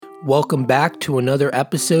Welcome back to another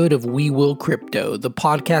episode of We Will Crypto, the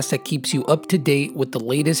podcast that keeps you up to date with the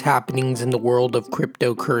latest happenings in the world of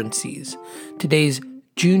cryptocurrencies. Today's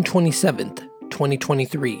June 27th,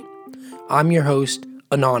 2023. I'm your host,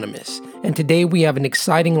 Anonymous, and today we have an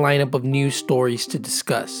exciting lineup of news stories to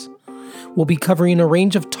discuss. We'll be covering a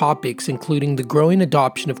range of topics, including the growing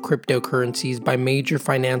adoption of cryptocurrencies by major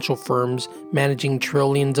financial firms managing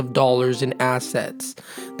trillions of dollars in assets,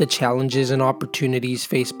 the challenges and opportunities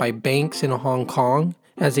faced by banks in Hong Kong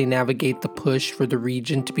as they navigate the push for the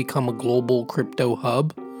region to become a global crypto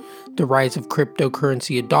hub, the rise of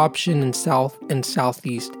cryptocurrency adoption in South and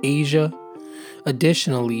Southeast Asia.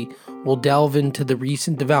 Additionally, we'll delve into the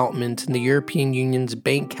recent developments in the European Union's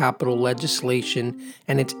bank capital legislation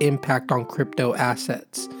and its impact on crypto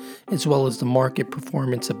assets, as well as the market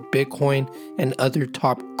performance of Bitcoin and other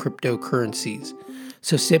top cryptocurrencies.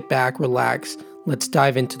 So sit back, relax, let's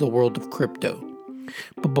dive into the world of crypto.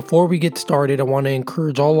 But before we get started, I want to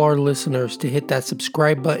encourage all our listeners to hit that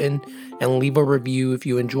subscribe button and leave a review if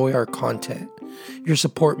you enjoy our content. Your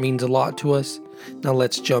support means a lot to us. Now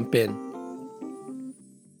let's jump in.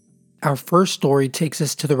 Our first story takes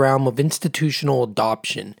us to the realm of institutional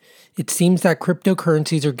adoption. It seems that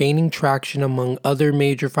cryptocurrencies are gaining traction among other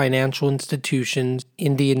major financial institutions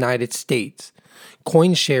in the United States.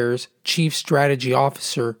 CoinShares Chief Strategy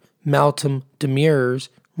Officer Malcolm Demers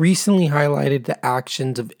recently highlighted the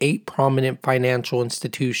actions of 8 prominent financial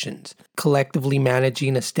institutions, collectively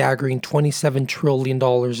managing a staggering $27 trillion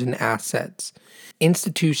in assets.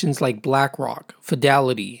 Institutions like BlackRock,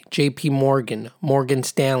 Fidelity, JP Morgan, Morgan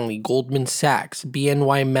Stanley, Goldman Sachs,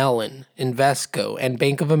 BNY Mellon, Invesco, and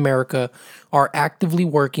Bank of America are actively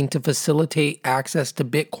working to facilitate access to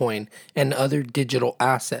Bitcoin and other digital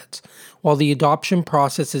assets. While the adoption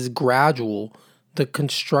process is gradual, the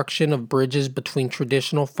construction of bridges between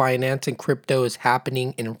traditional finance and crypto is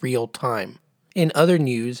happening in real time. In other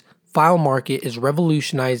news, FileMarket is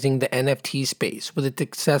revolutionizing the NFT space with its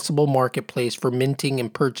accessible marketplace for minting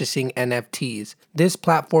and purchasing NFTs. This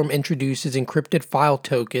platform introduces encrypted file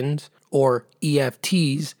tokens, or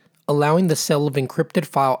EFTs, allowing the sale of encrypted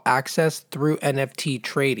file access through NFT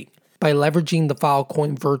trading. By leveraging the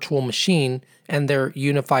Filecoin virtual machine and their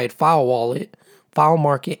unified file wallet,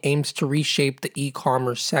 FileMarket aims to reshape the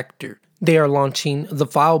e-commerce sector. They are launching the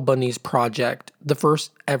File Bunnies project, the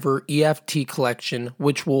first ever EFT collection,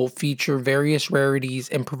 which will feature various rarities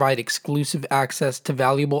and provide exclusive access to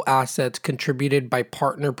valuable assets contributed by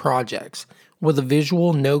partner projects. With a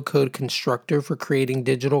visual no-code constructor for creating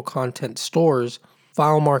digital content stores,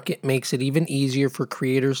 FileMarket makes it even easier for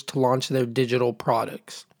creators to launch their digital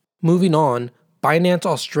products. Moving on, Binance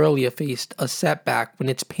Australia faced a setback when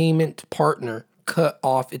its payment partner cut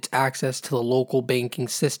off its access to the local banking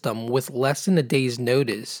system with less than a day's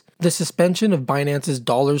notice. The suspension of Binance's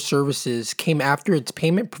dollar services came after its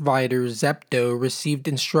payment provider Zepto received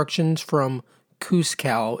instructions from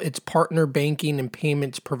Cuscal, its partner banking and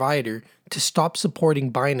payments provider, to stop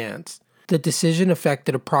supporting Binance. The decision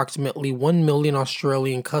affected approximately 1 million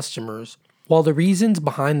Australian customers. While the reasons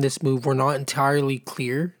behind this move were not entirely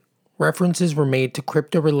clear, references were made to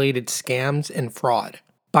crypto-related scams and fraud.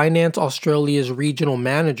 Binance Australia's regional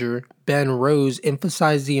manager, Ben Rose,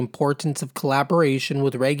 emphasized the importance of collaboration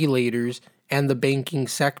with regulators and the banking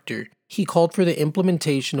sector. He called for the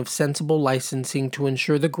implementation of sensible licensing to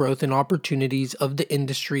ensure the growth and opportunities of the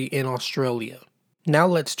industry in Australia. Now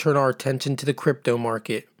let's turn our attention to the crypto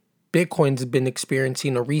market. Bitcoin's been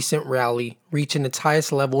experiencing a recent rally, reaching its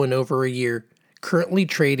highest level in over a year, currently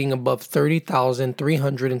trading above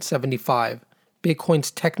 30,375.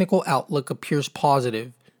 Bitcoin's technical outlook appears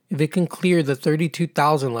positive. If it can clear the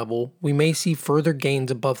 32,000 level, we may see further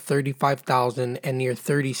gains above 35,000 and near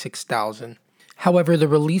 36,000. However, the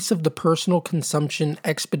release of the Personal Consumption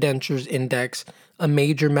Expenditures Index, a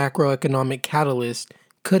major macroeconomic catalyst,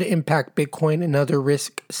 could impact Bitcoin and other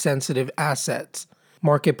risk-sensitive assets.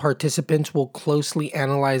 Market participants will closely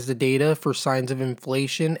analyze the data for signs of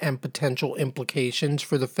inflation and potential implications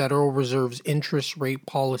for the Federal Reserve's interest rate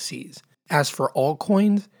policies. As for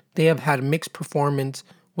altcoins, they have had mixed performance,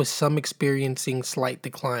 with some experiencing slight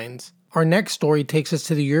declines. Our next story takes us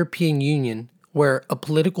to the European Union, where a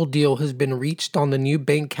political deal has been reached on the new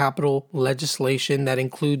bank capital legislation that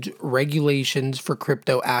includes regulations for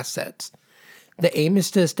crypto assets. The aim is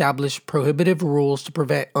to establish prohibitive rules to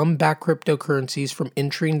prevent unbacked cryptocurrencies from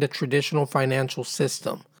entering the traditional financial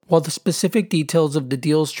system. While the specific details of the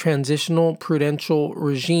deal's transitional prudential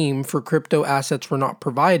regime for crypto assets were not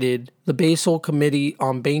provided, the Basel Committee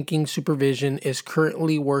on Banking Supervision is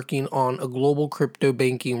currently working on a global crypto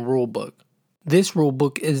banking rulebook. This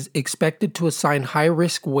rulebook is expected to assign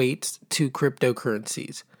high-risk weights to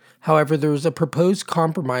cryptocurrencies. However, there is a proposed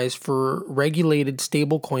compromise for regulated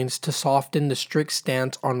stablecoins to soften the strict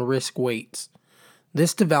stance on risk weights.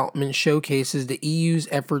 This development showcases the EU's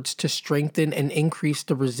efforts to strengthen and increase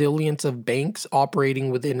the resilience of banks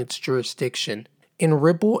operating within its jurisdiction. In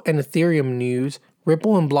Ripple and Ethereum news,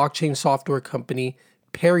 Ripple and blockchain software company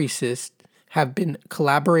Perisys have been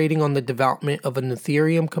collaborating on the development of an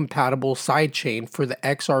Ethereum-compatible sidechain for the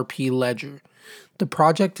XRP ledger. The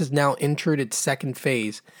project has now entered its second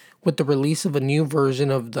phase, with the release of a new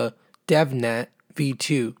version of the DevNet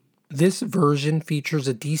v2. This version features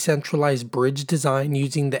a decentralized bridge design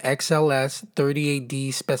using the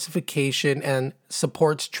XLS38D specification and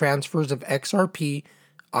supports transfers of XRP,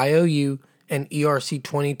 IOU, and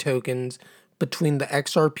ERC20 tokens between the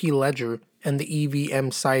XRP ledger and the EVM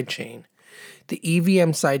sidechain. The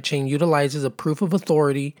EVM sidechain utilizes a proof of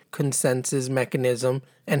authority consensus mechanism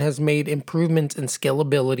and has made improvements in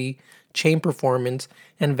scalability, chain performance,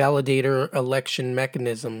 and validator election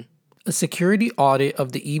mechanism. A security audit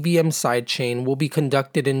of the EVM sidechain will be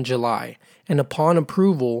conducted in July, and upon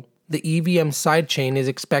approval, the EVM sidechain is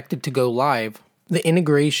expected to go live. The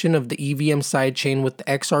integration of the EVM sidechain with the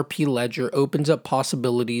XRP ledger opens up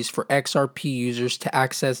possibilities for XRP users to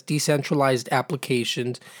access decentralized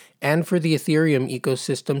applications and for the Ethereum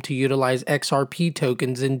ecosystem to utilize XRP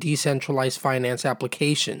tokens in decentralized finance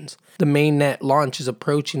applications. The mainnet launch is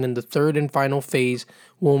approaching, and the third and final phase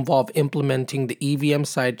will involve implementing the EVM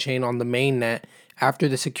sidechain on the mainnet after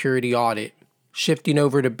the security audit. Shifting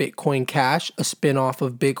over to Bitcoin Cash, a spin-off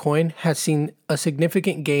of Bitcoin, has seen a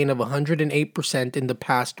significant gain of 108% in the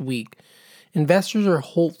past week. Investors are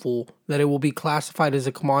hopeful that it will be classified as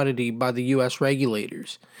a commodity by the U.S.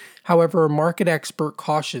 regulators. However, a market expert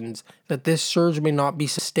cautions that this surge may not be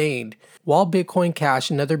sustained. While Bitcoin Cash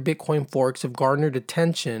and other Bitcoin forks have garnered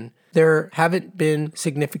attention, there haven't been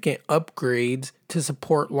significant upgrades to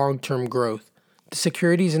support long-term growth. The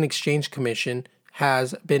Securities and Exchange Commission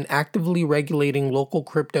has been actively regulating local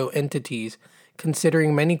crypto entities,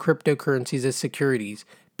 considering many cryptocurrencies as securities.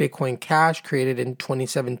 Bitcoin Cash, created in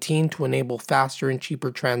 2017 to enable faster and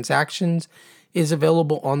cheaper transactions, is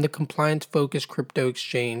available on the compliance-focused crypto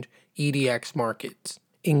exchange EDX markets.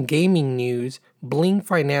 In gaming news, Bling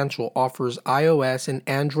Financial offers iOS and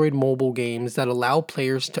Android mobile games that allow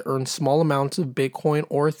players to earn small amounts of Bitcoin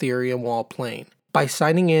or Ethereum while playing. By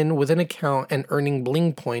signing in with an account and earning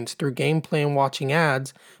Bling points through gameplay and watching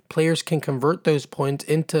ads, players can convert those points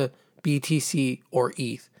into BTC or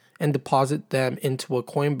ETH and deposit them into a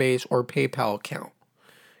Coinbase or PayPal account.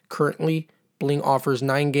 Currently, Bling offers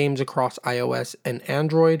 9 games across iOS and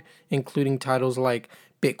Android, including titles like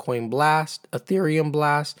Bitcoin Blast, Ethereum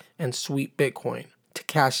Blast, and Sweet Bitcoin. To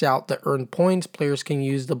cash out the earned points, players can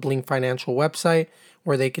use the Bling Financial website,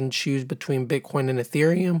 where they can choose between Bitcoin and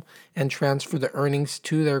Ethereum and transfer the earnings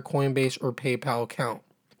to their Coinbase or PayPal account.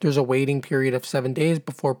 There's a waiting period of 7 days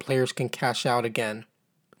before players can cash out again.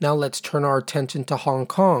 Now let's turn our attention to Hong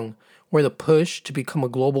Kong, where the push to become a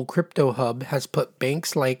global crypto hub has put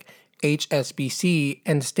banks like HSBC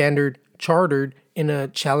and Standard Chartered in a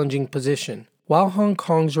challenging position. While Hong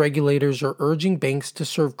Kong's regulators are urging banks to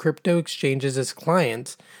serve crypto exchanges as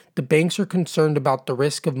clients, the banks are concerned about the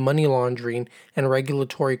risk of money laundering and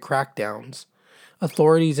regulatory crackdowns.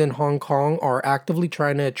 Authorities in Hong Kong are actively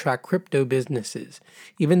trying to attract crypto businesses,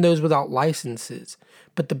 even those without licenses,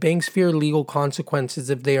 but the banks fear legal consequences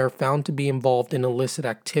if they are found to be involved in illicit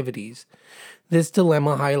activities. This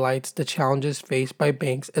dilemma highlights the challenges faced by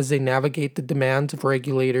banks as they navigate the demands of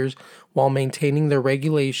regulators while maintaining their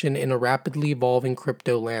regulation in a rapidly evolving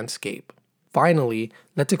crypto landscape. Finally,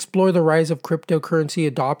 let's explore the rise of cryptocurrency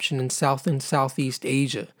adoption in South and Southeast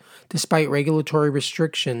Asia. Despite regulatory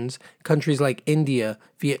restrictions, countries like India,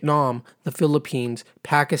 Vietnam, the Philippines,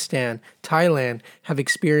 Pakistan, Thailand have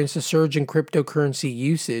experienced a surge in cryptocurrency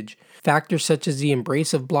usage. Factors such as the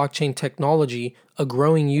embrace of blockchain technology, a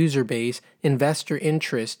growing user base, investor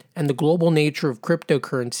interest, and the global nature of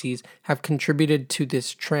cryptocurrencies have contributed to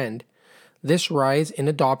this trend. This rise in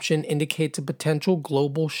adoption indicates a potential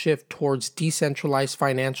global shift towards decentralized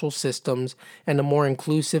financial systems and a more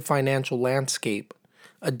inclusive financial landscape.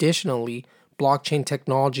 Additionally, blockchain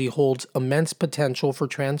technology holds immense potential for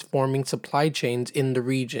transforming supply chains in the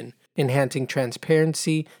region, enhancing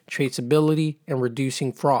transparency, traceability, and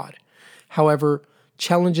reducing fraud. However,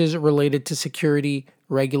 challenges related to security,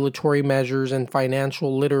 regulatory measures, and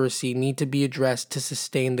financial literacy need to be addressed to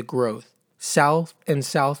sustain the growth. South and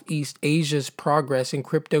Southeast Asia's progress in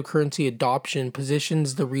cryptocurrency adoption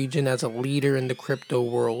positions the region as a leader in the crypto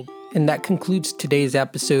world. And that concludes today's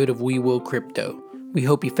episode of We Will Crypto. We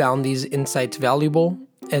hope you found these insights valuable.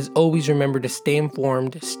 As always, remember to stay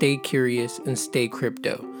informed, stay curious, and stay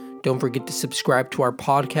crypto. Don't forget to subscribe to our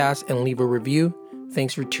podcast and leave a review.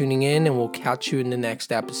 Thanks for tuning in, and we'll catch you in the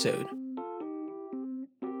next episode.